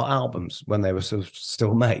to start albums when they were sort of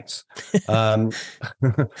still mates,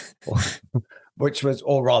 which was,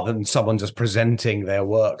 or rather than someone just presenting their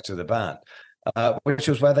work to the band, which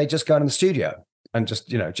was where they just go in the studio and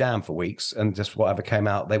just jam for weeks, and just whatever came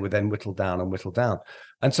out they would then whittle down.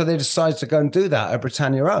 And so they decided to go and do that at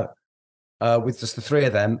Britannia Row with just the three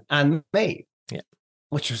of them and me,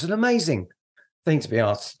 which was an amazing thing to be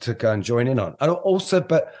asked to go and join in on. And also,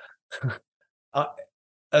 but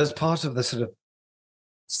as part of the sort of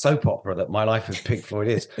soap opera that my life with Pink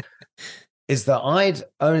Floyd is that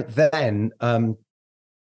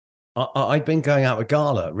I'd been going out with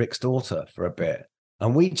Gala, Rick's daughter, for a bit,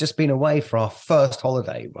 and we'd just been away for our first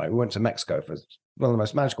holiday. Right? We went to Mexico for one of the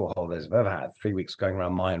most magical holidays I've ever had. 3 weeks going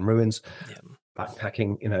around Mayan ruins,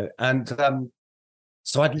 backpacking, and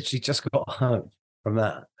so I'd literally just got home from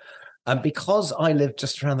that. And because I lived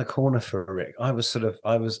just around the corner for Rick, I was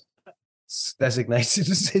designated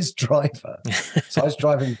as his driver. So I was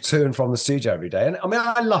driving to and from the studio every day. And I mean,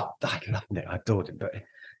 I loved Nick, I adored him, but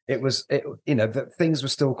that things were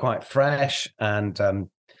still quite fresh. And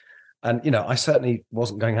I certainly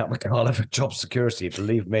wasn't going out with Carla for job security.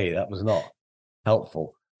 Believe me, that was not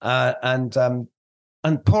helpful. And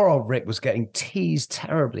poor old Rick was getting teased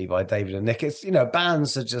terribly by David and Nick. It's,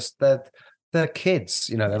 bands are just, they're kids,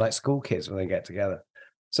 they're like school kids when they get together.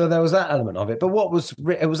 So there was that element of it. But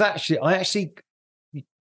I actually,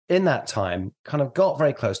 in that time, kind of got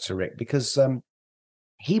very close to Rick because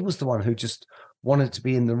he was the one who just wanted to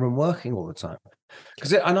be in the room working all the time.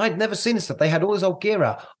 And I'd never seen this stuff. They had all this old gear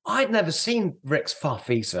out. I'd never seen Rick's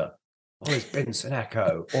Farfisa or his Benson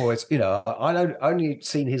Echo or his, I'd only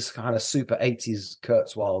seen his kind of super 80s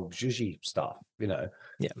Kurzweil zhuzhy stuff, Yeah.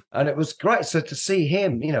 And it was great. So to see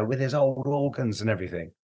him, with his old organs and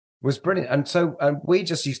everything was brilliant. And so we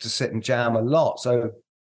just used to sit and jam a lot. So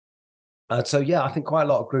yeah, I think quite a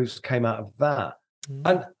lot of grooves came out of that.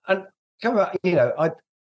 And come out, I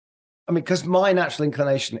mean, because my natural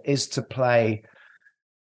inclination is to play,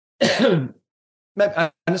 and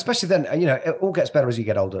especially then, it all gets better as you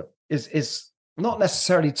get older. Is not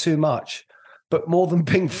necessarily too much, but more than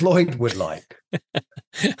Pink Floyd would like,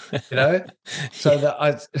 So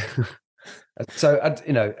that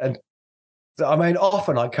I mean,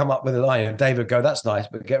 often I come up with a line, and David would go, "That's nice,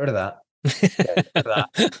 but get rid of that. Get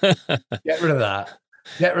rid of that.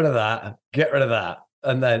 Get rid of that. Get rid of that."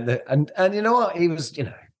 And then, and you know what? He was,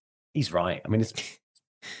 he's right. I mean, it's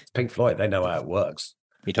Pink Floyd. They know how it works.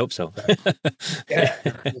 You'd hope so. Yeah.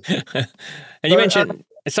 And you mentioned,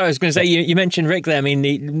 sorry, I was going to say, you mentioned Rick there. I mean,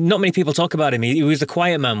 not many people talk about him. He was a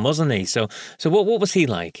quiet man, wasn't he? So what was he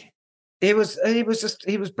like? He was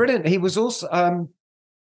brilliant. He was also,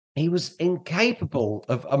 he was incapable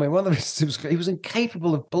of, I mean, one of the reasons he was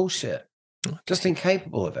incapable of bullshit, just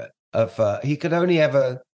incapable of it. He could only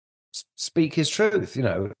ever speak his truth,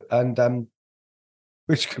 and,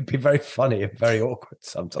 which could be very funny and very awkward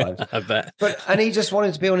sometimes. I bet. And he just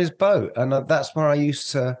wanted to be on his boat. And that's where I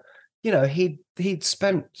used to, he'd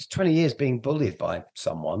spent 20 years being bullied by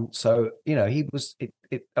someone. So, he was,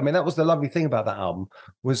 I mean, that was the lovely thing about that album,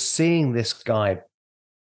 was seeing this guy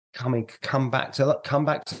come back to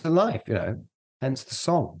life, hence the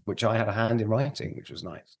song, which I had a hand in writing, which was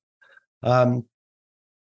nice.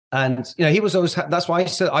 And, he was always, that's why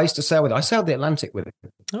I used to sail with him. I sailed the Atlantic with him.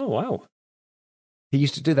 Oh, wow. He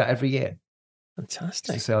used to do that every year.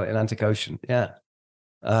 Fantastic. To sail the Atlantic Ocean. Yeah.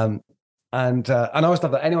 And I always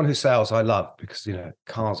love that. Anyone who sails, I love, because,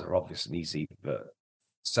 cars are obvious and easy, but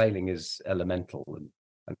sailing is elemental and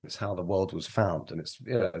it's how the world was found. And it's,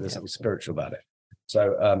 there's something spiritual about it.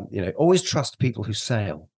 So, always trust people who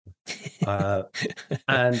sail. And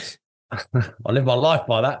I live my life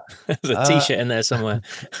by that. There's a T-shirt in there somewhere.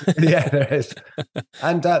 Yeah, there is.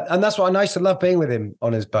 And that's why I used to love being with him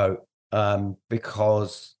on his boat.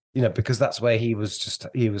 Because that's where he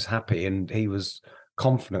was happy and he was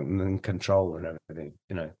confident and in control and everything,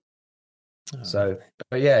 Oh. So,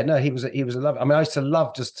 but yeah, no, he was a love. I mean, I used to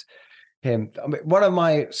love just him. I mean, one of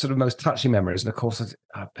my sort of most touching memories, and of course,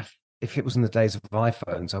 if it was in the days of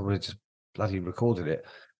iPhones, I would have just bloody recorded it,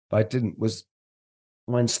 but I didn't. Was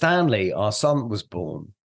when Stanley, our son, was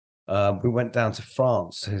born. We went down to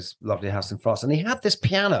France, to his lovely house in France, and he had this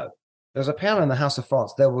piano. There was a piano in the house of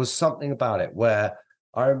France. There was something about it where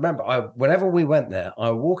I remember whenever we went there, I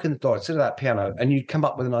would walk in the door, I'd sit at that piano, and you'd come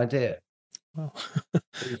up with an idea. Oh.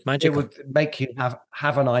 Magical. It would make you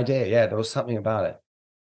have an idea. Yeah, there was something about it.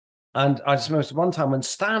 And I just remember one time when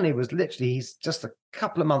Stanley was he's just a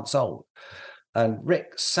couple of months old, and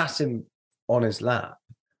Rick sat him on his lap,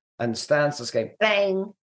 and Stan's just going,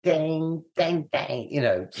 bang, ding, ding, dang,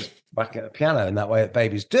 just back at the piano in that way that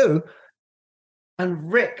babies do.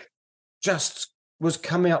 And Rick just was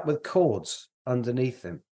coming up with chords underneath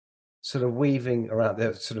him, sort of weaving around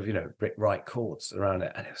the sort of, Rick Wright chords around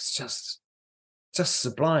it. And it was just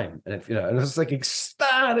sublime. And and I was thinking,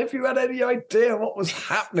 Stan, if you had any idea what was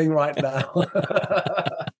happening right now.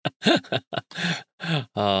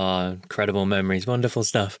 Oh, incredible memories, wonderful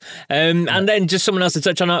stuff. And then just someone else to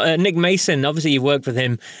touch on, Nick Mason. Obviously, you worked with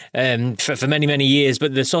him for many, many years,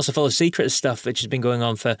 but the Saucer Full of Secrets stuff, which has been going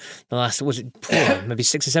on for the last, maybe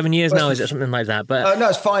 6 or 7 years now? Is it something like that? But no,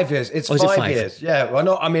 it's 5 years. It's 5 years. Yeah.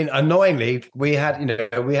 Well, annoyingly, we had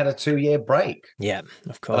a 2-year break. Yeah,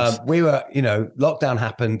 of course. We were, lockdown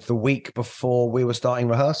happened the week before we were starting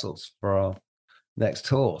rehearsals for our next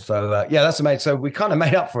tour. So that's amazing. So we kind of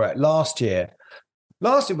made up for it last year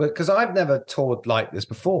last year, because I've never toured like this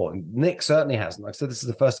before. Nick certainly hasn't. Like I said, this is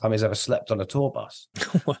the first time he's ever slept on a tour bus.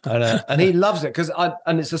 And he loves it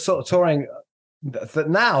and it's a sort of touring that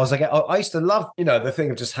now as I used to love, the thing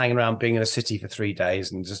of just hanging around being in a city for 3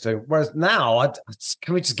 days and just doing, whereas now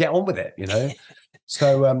can we just get on with it,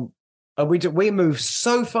 So we moved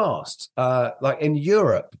so fast. Like in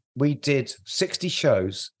Europe, we did 60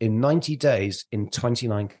 shows in 90 days in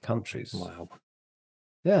 29 countries. Wow.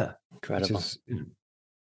 Yeah. Incredible.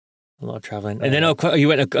 A lot of traveling. And then you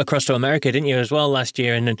went across to America, didn't you, as well last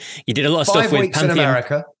year? And then you did a lot of stuff with Pantheon. In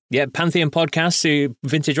America. Yeah, Pantheon Podcasts, who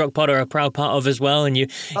Vintage Rock Pod are a proud part of as well. And you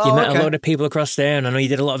met a lot of people across there. And I know you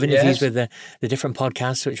did a lot of interviews with the different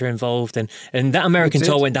podcasts which are involved. And that American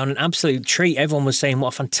tour went down an absolute treat. Everyone was saying what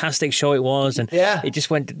a fantastic show it was. And it just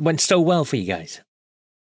went so well for you guys.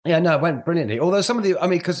 Yeah, no, it went brilliantly. Although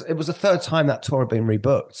because it was the third time that tour had been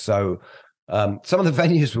rebooked. So some of the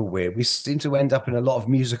venues were weird. We seemed to end up in a lot of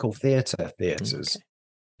musical theatres,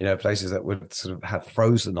 places that would sort of have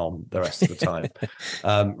Frozen on the rest of the time,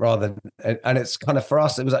 rather than. And it's kind of, for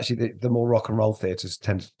us, it was actually the more rock and roll theatres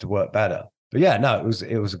tended to work better. But yeah, no, it was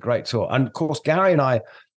a great tour. And of course, Gary and I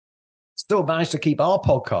still managed to keep our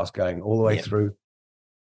podcast going all the way through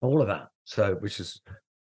all of that. So which is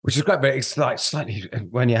great, but it's like slightly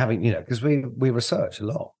when you're having, because we research a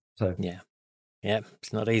lot. So yeah,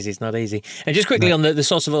 it's not easy. And just quickly on the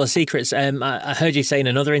Source of All the Secrets, I heard you say in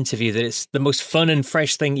another interview that it's the most fun and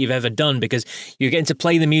fresh thing you've ever done because you're getting to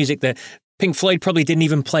play the music that Pink Floyd probably didn't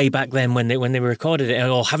even play back then when they recorded it,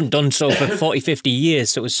 or haven't done so for 40, 50 years.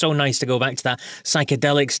 So it was so nice to go back to that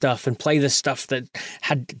psychedelic stuff and play the stuff that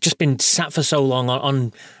had just been sat for so long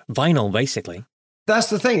on vinyl, basically.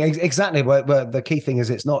 That's the thing, exactly. Where the key thing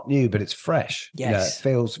is, it's not new, but it's fresh. Yes, it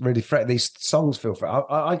feels really fresh. These songs feel fresh.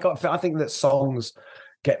 I think that songs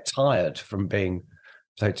get tired from being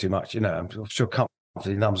played too much. I'm sure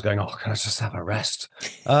comfortably numb's going, can I just have a rest?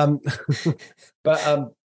 And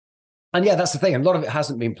yeah, that's the thing. A lot of it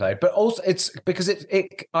hasn't been played, but also it's because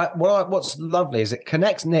what's lovely is it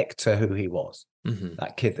connects Nick to who he was. Mm-hmm.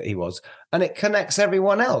 That kid that he was, and it connects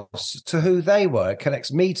everyone else to who they were. It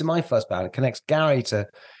connects me to my first band. It connects Gary to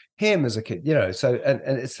him as a kid, So and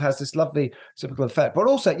it has this lovely typical effect. But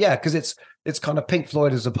also, because it's kind of Pink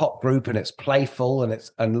Floyd as a pop group, and it's playful, and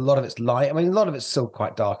a lot of it's light. I mean, a lot of it's still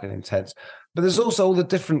quite dark and intense, but there's also all the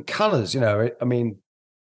different colors.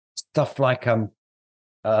 Stuff like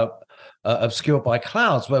Obscured by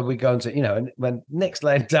Clouds, where we go into, and when Nick's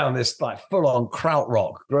laying down this like full-on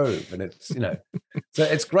krautrock groove, and it's, so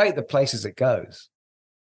it's great the places it goes.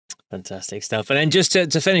 Fantastic stuff. And then just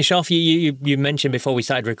to finish off, you mentioned before we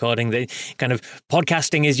started recording that kind of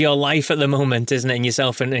podcasting is your life at the moment, isn't it? And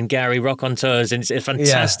yourself and Gary Rock on Tours, and it's a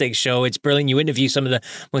fantastic show. It's brilliant. You interview some of the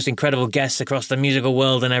most incredible guests across the musical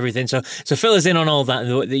world and everything. So fill us in on all that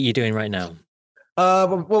you're doing right now.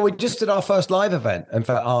 Well, we just did our first live event. In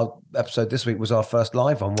fact, our episode this week was our first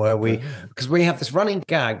live one, where because we have this running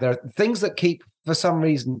gag. There are things that keep, for some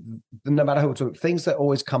reason, no matter who we talk, things that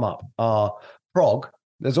always come up are prog.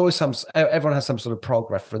 There's always everyone has some sort of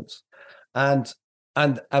prog reference, and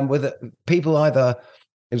with it, people it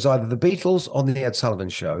was either the Beatles on the Ed Sullivan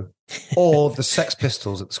Show or the Sex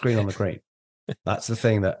Pistols at the Screen on the Green. That's the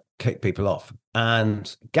thing that kicked people off.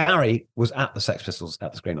 And Gary was at the Sex Pistols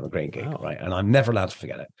at the Screen on the Green gig, right? And I'm never allowed to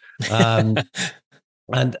forget it.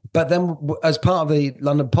 But then, as part of the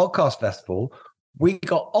London Podcast Festival, we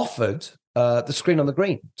got offered the Screen on the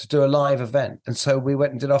Green to do a live event, and so we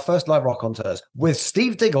went and did our first live Rock on Tours with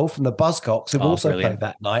Steve Diggle from the Buzzcocks, who've also played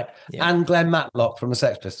that night, and Glenn Matlock from the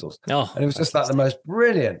Sex Pistols. And it was just like the most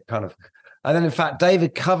brilliant kind of. And then, in fact,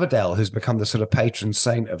 David Coverdale, who's become the sort of patron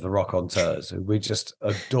saint of the Rock on Tours, who we just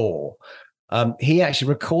adore, he actually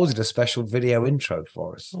recorded a special video intro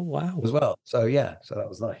for us. Oh, wow. As well. So, so that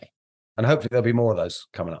was nice. And hopefully there'll be more of those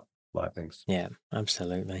coming up, live things. Yeah,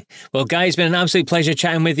 absolutely. Well, guys, it's been an absolute pleasure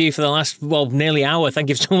chatting with you for the last, nearly hour. Thank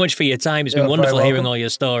you so much for your time. It's been wonderful hearing all your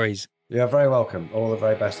stories. You're very welcome. All the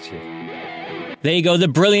very best to you. There you go, the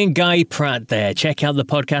brilliant Guy Pratt there. Check out the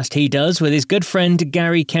podcast he does with his good friend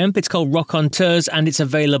Gary Kemp. It's called Rock on Tours, and it's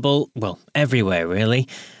available, everywhere, really.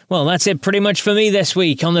 Well, that's it pretty much for me this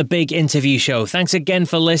week on the Big Interview Show. Thanks again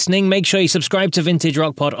for listening. Make sure you subscribe to Vintage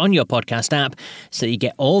Rock Pod on your podcast app so that you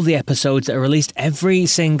get all the episodes that are released every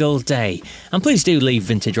single day. And please do leave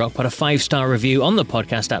Vintage Rock Pod a 5-star review on the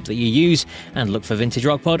podcast app that you use, and look for Vintage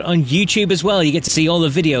Rock Pod on YouTube as well. You get to see all the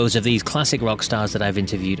videos of these classic rock stars that I've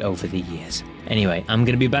interviewed over the years. Anyway, I'm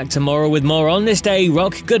going to be back tomorrow with more On This Day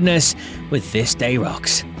Rock goodness with This Day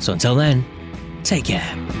Rocks. So until then, take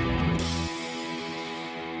care.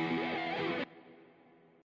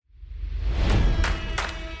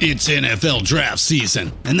 It's NFL draft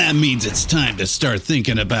season, and that means it's time to start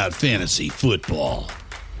thinking about fantasy football.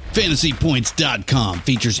 FantasyPoints.com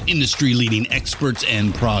features industry-leading experts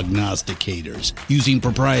and prognosticators using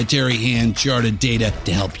proprietary hand-charted data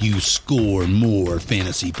to help you score more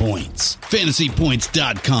fantasy points.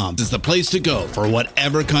 FantasyPoints.com is the place to go for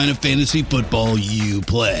whatever kind of fantasy football you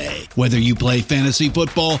play. Whether you play fantasy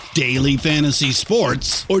football, daily fantasy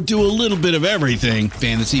sports, or do a little bit of everything,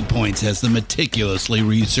 Fantasy Points has the meticulously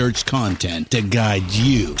researched content to guide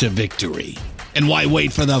you to victory. And why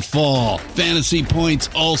wait for the fall? Fantasy Points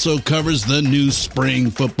also covers the new spring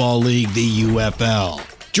football league, the UFL.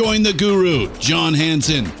 Join the guru, John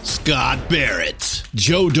Hansen, Scott Barrett,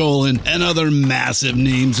 Joe Dolan, and other massive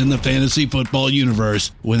names in the fantasy football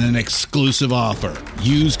universe with an exclusive offer.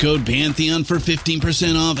 Use code Pantheon for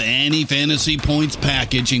 15% off any Fantasy Points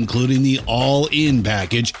package, including the all-in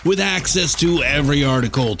package, with access to every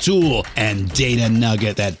article, tool, and data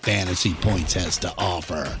nugget that Fantasy Points has to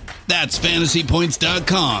offer. That's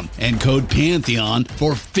FantasyPoints.com and code Pantheon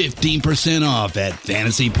for 15% off at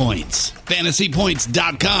Fantasy Points.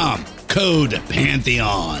 FantasyPoints.com, code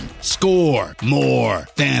Pantheon. Score more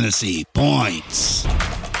fantasy points.